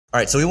All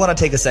right, so we want to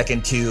take a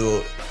second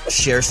to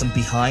share some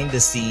behind the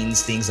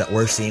scenes things that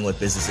we're seeing with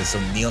businesses.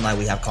 So Neil and I,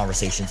 we have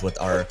conversations with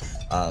our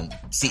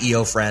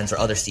CEO friends or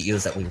other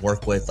CEOs that we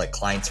work with, like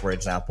clients, for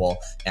example.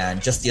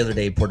 And just the other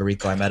day in Puerto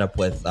Rico, I met up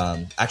with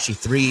actually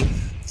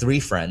three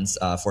friends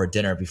for a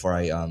dinner before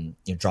I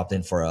dropped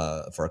in for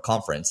a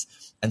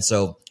conference. And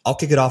so I'll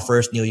kick it off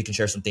first. Neil, you can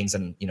share some things,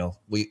 and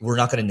we're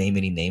not going to name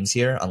any names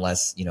here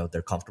unless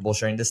they're comfortable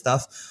sharing this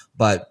stuff.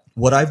 But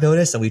what I've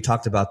noticed, and we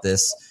talked about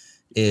this,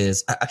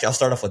 is actually, I'll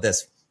start off with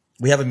this.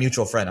 We have a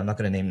mutual friend. I'm not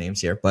going to name names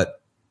here,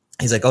 but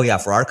he's like, oh yeah,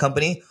 for our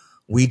company,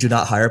 we do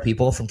not hire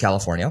people from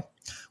California.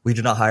 We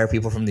do not hire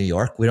people from New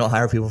York. We don't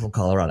hire people from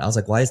Colorado. I was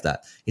like, why is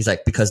that? He's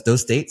like, because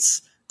those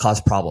states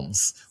cause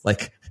problems.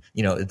 Like,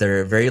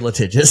 they're very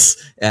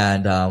litigious,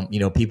 and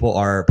people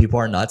are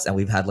nuts, and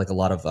we've had like a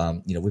lot of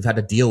we've had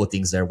to deal with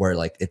things there where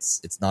like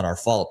it's not our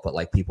fault, but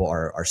like people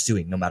are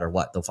suing no matter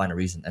what. They'll find a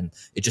reason, and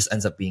it just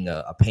ends up being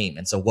a pain.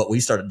 And so what we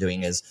started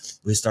doing is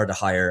we started to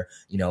hire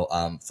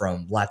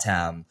from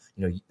LATAM,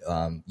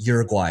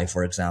 Uruguay,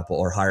 for example,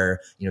 or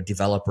hire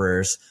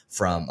developers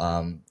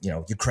from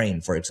Ukraine,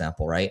 for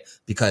example, right?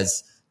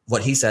 Because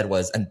what he said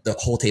was, and the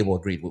whole table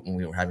agreed when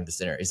we were having this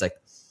dinner, is like,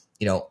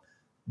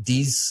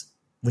 these,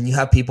 when you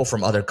have people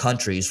from other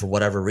countries for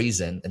whatever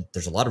reason, and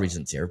there's a lot of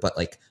reasons here, but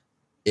like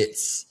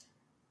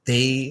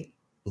they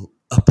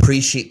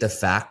appreciate the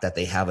fact that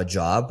they have a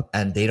job,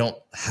 and they don't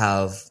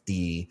have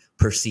the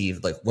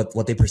perceived, like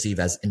what they perceive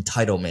as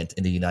entitlement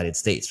in the United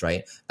States,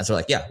 right? And so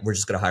like, yeah, we're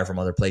just going to hire from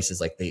other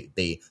places. Like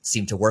they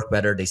seem to work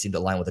better. They seem to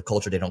align with the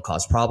culture. They don't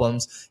cause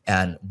problems.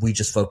 And we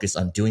just focus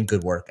on doing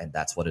good work. And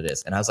that's what it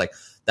is. And I was like,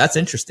 that's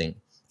interesting.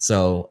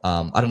 So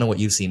I don't know what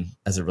you've seen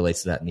as it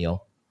relates to that,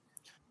 Neil.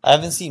 I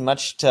haven't seen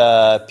much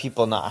to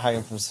people not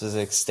hiring from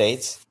specific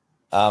states.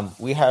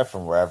 We hire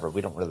from wherever.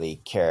 We don't really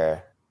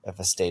care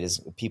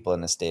if people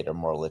in a state are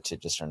more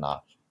litigious or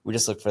not. We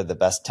just look for the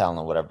best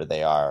talent, whatever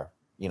they are.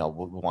 We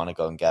want to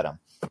go and get them.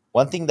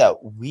 One thing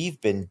that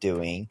we've been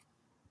doing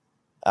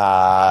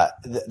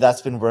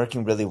that's been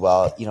working really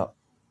well,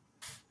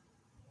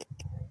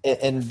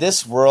 in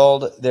this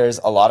world, there's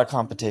a lot of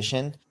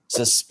competition.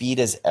 So speed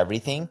is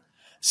everything.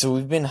 So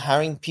we've been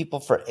hiring people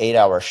for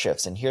 8-hour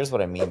shifts. And here's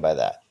what I mean by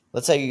that.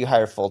 Let's say you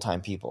hire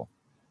full-time people.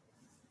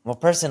 Well, a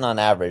person on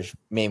average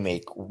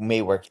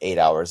may work 8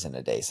 hours in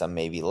a day. Some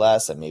maybe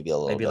less, some maybe a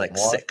little bit like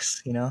more.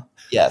 6,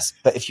 Yes,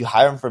 but if you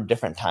hire them from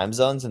different time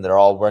zones and they're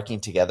all working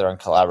together in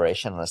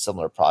collaboration on a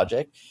similar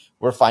project,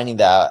 we're finding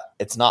that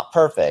it's not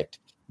perfect,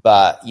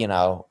 but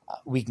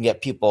we can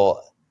get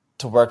people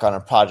to work on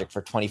a project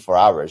for 24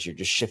 hours. You're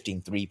just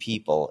shifting 3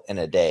 people in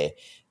a day.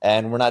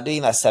 And we're not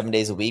doing that 7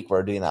 days a week.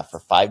 We're doing that for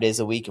 5 days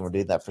a week, and we're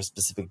doing that for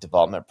specific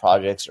development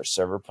projects or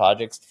server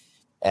projects.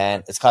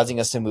 And it's causing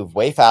us to move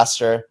way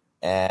faster,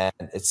 and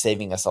it's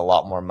saving us a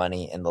lot more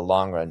money in the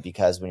long run,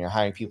 because when you're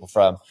hiring people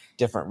from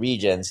different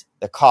regions,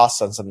 the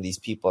costs on some of these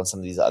people and some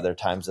of these other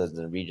time zones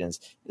and regions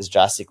is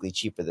drastically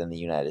cheaper than the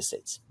United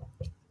States.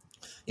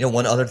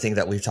 One other thing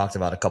that we've talked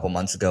about a couple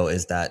months ago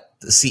is that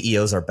the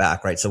CEOs are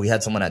back, right? So we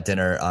had someone at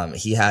dinner.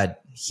 He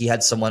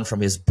had someone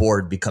from his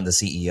board become the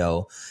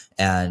CEO,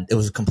 and it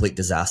was a complete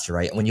disaster,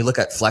 right? When you look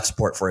at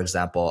Flexport, for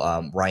example,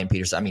 Ryan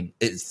Peterson, I mean,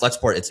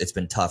 Flexport, it's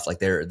been tough. Like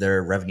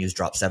their revenues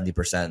dropped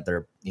 70%.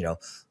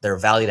 They're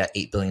valued at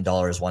 $8 billion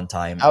one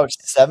time. Ouch,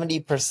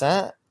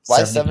 70%?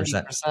 Why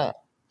 70%?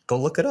 Go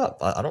look it up.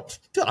 I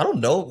don't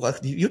know.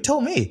 You tell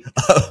me.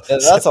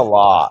 That's a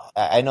lot.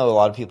 I know a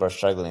lot of people are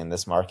struggling in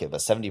this market, but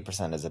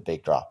 70% is a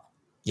big drop.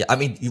 Yeah, I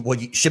mean,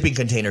 shipping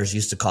containers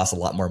used to cost a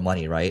lot more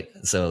money, right?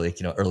 So, like,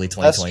 early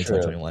 2020,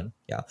 2021.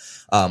 Yeah.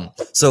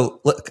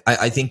 So, look,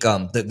 I think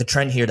the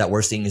trend here that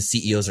we're seeing is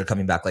CEOs are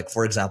coming back. Like,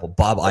 for example,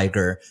 Bob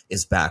Iger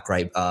is back,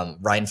 right?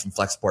 Ryan from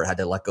Flexport had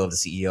to let go of the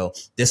CEO.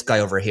 This guy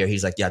over here,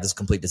 he's like, yeah, this is a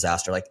complete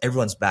disaster. Like,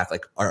 everyone's back.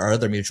 Like, our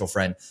other mutual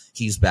friend,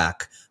 he's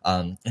back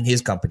in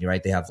his company,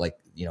 right? They have, like,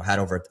 had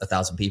over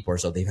 1,000 people or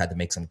so. They've had to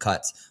make some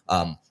cuts.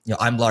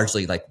 I'm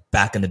largely, like,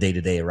 back in the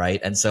day-to-day, right?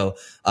 And so,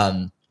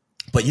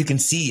 but you can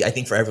see, I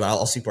think for everyone,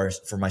 I'll speak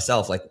for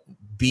myself, like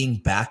being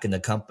back in the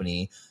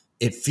company,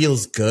 it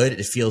feels good.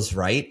 It feels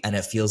right. And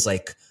it feels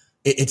like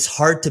it's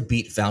hard to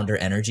beat founder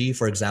energy.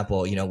 For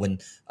example, when,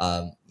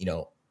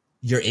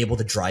 you're able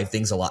to drive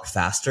things a lot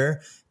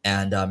faster,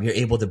 and you're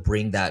able to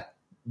bring that,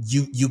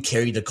 you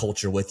carry the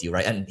culture with you,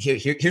 right? And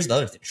here's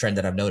another trend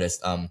that I've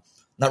noticed.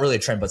 Not really a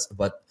trend,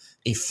 but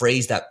a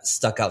phrase that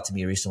stuck out to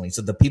me recently.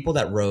 So the people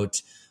that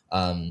wrote,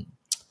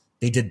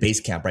 they did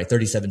Basecamp, right?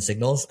 37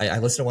 Signals. I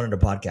listened to one of their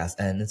podcasts,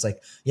 and it's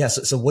like, yeah,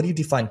 so what do you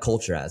define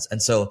culture as?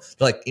 And so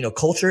they're like,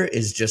 culture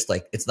is just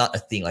like, it's not a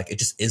thing. Like, it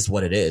just is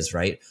what it is,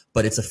 right?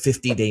 But it's a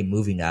 50-day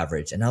moving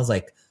average. And I was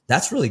like,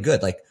 that's really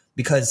good. Like,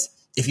 because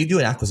if you do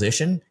an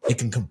acquisition, it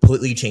can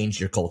completely change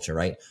your culture,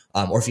 right?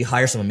 Or if you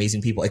hire some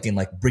amazing people, it can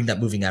like bring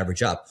that moving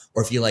average up.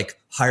 Or if you like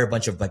hire a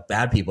bunch of like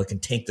bad people, it can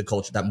tank the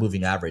culture, that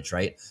moving average,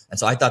 right? And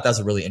so I thought that was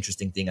a really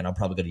interesting thing, and I'm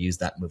probably going to use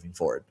that moving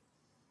forward.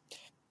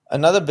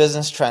 Another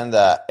business trend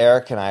that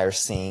Eric and I are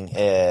seeing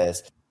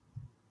is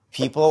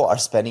people are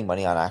spending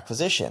money on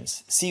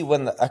acquisitions. See,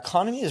 when the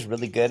economy is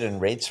really good and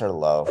rates are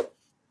low,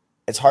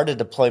 it's hard to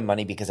deploy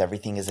money because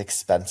everything is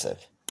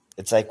expensive.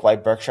 It's like why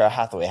Berkshire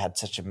Hathaway had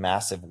such a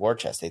massive war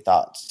chest. They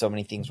thought so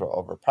many things were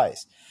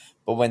overpriced.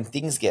 But when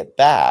things get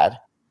bad,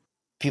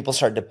 people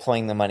start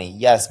deploying the money.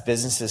 Yes,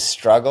 businesses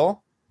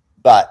struggle,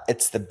 but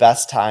it's the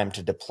best time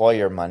to deploy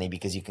your money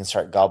because you can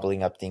start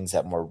gobbling up things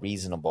at more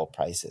reasonable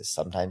prices.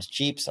 Sometimes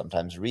cheap,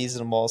 sometimes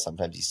reasonable.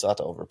 Sometimes you still have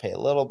to overpay a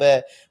little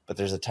bit, but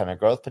there's a ton of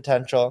growth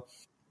potential.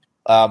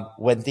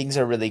 When things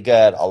are really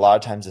good, a lot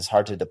of times it's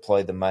hard to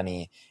deploy the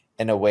money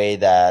in a way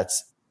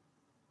that's,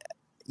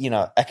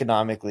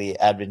 economically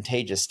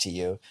advantageous to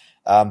you.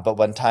 But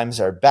when times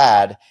are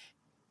bad,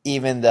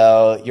 even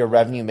though your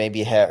revenue may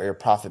be a hit or your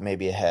profit may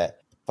be a hit,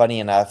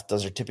 funny enough,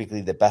 those are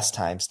typically the best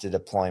times to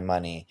deploy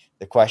money.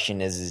 The question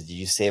is do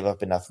you save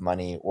up enough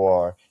money?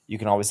 Or you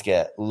can always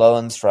get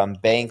loans from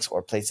banks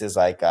or places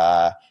like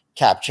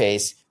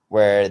CapChase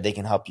where they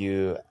can help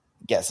you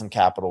get some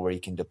capital where you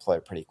can deploy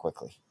it pretty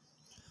quickly.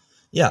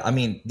 Yeah, I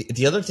mean,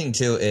 the other thing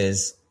too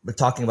is we're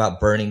talking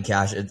about burning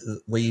cash.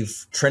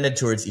 We've trended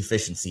towards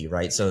efficiency,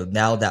 right? So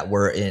now that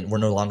we're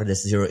no longer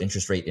this zero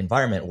interest rate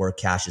environment where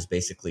cash is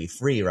basically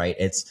free, right?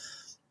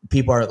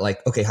 People are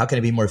like, okay, how can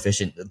I be more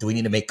efficient? Do we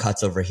need to make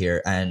cuts over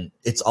here? And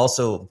it's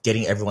also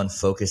getting everyone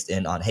focused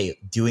in on, hey,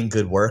 doing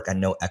good work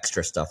and no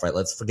extra stuff, right?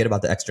 Let's forget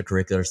about the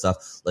extracurricular stuff.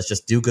 Let's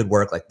just do good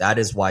work. Like that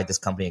is why this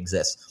company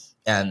exists.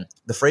 And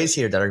the phrase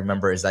here that I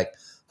remember is like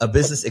a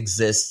business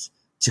exists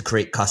to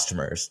create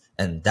customers.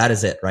 And that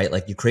is it, right?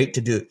 Like you create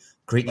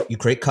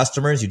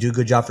customers, you do a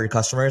good job for your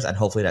customers, and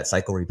hopefully that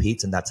cycle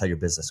repeats, and that's how your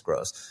business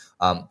grows.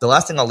 The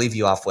last thing I'll leave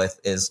you off with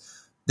is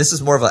this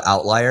is more of an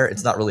outlier.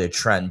 It's not really a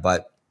trend,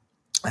 but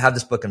I have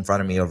this book in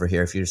front of me over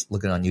here. If you're just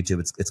looking on YouTube,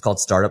 it's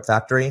called Startup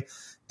Factory.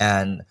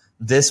 And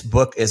this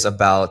book is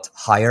about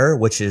Haier,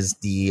 which is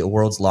the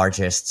world's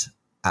largest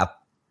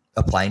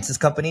appliances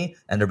company,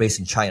 and they're based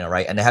in China,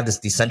 right? And they have this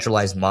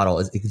decentralized model.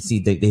 As you can see,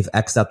 they've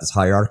X'd out this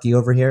hierarchy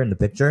over here in the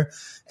picture.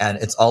 And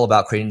it's all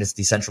about creating this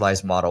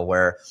decentralized model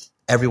where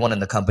everyone in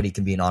the company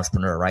can be an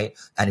entrepreneur, right?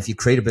 And if you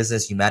create a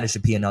business, you manage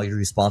the P&L, you're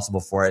responsible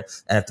for it.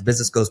 And if the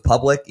business goes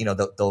public,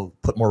 they'll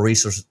put more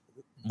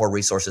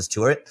resources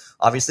to it,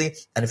 obviously.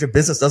 And if your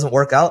business doesn't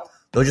work out,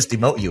 they'll just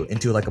demote you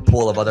into like a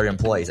pool of other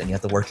employees and you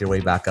have to work your way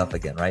back up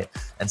again, right?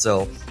 And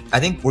so I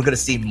think we're going to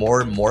see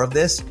more and more of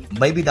this,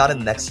 maybe not in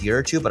the next year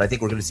or two, but I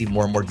think we're going to see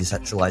more and more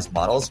decentralized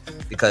models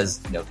because,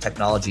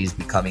 technology is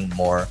becoming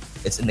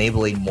it's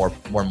enabling more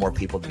and more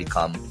people to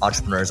become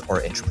entrepreneurs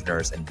or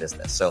entrepreneurs in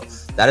business. So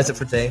that is it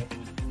for today.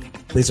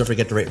 Please don't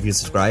forget to rate, review,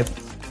 subscribe,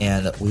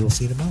 and we will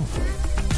see you tomorrow.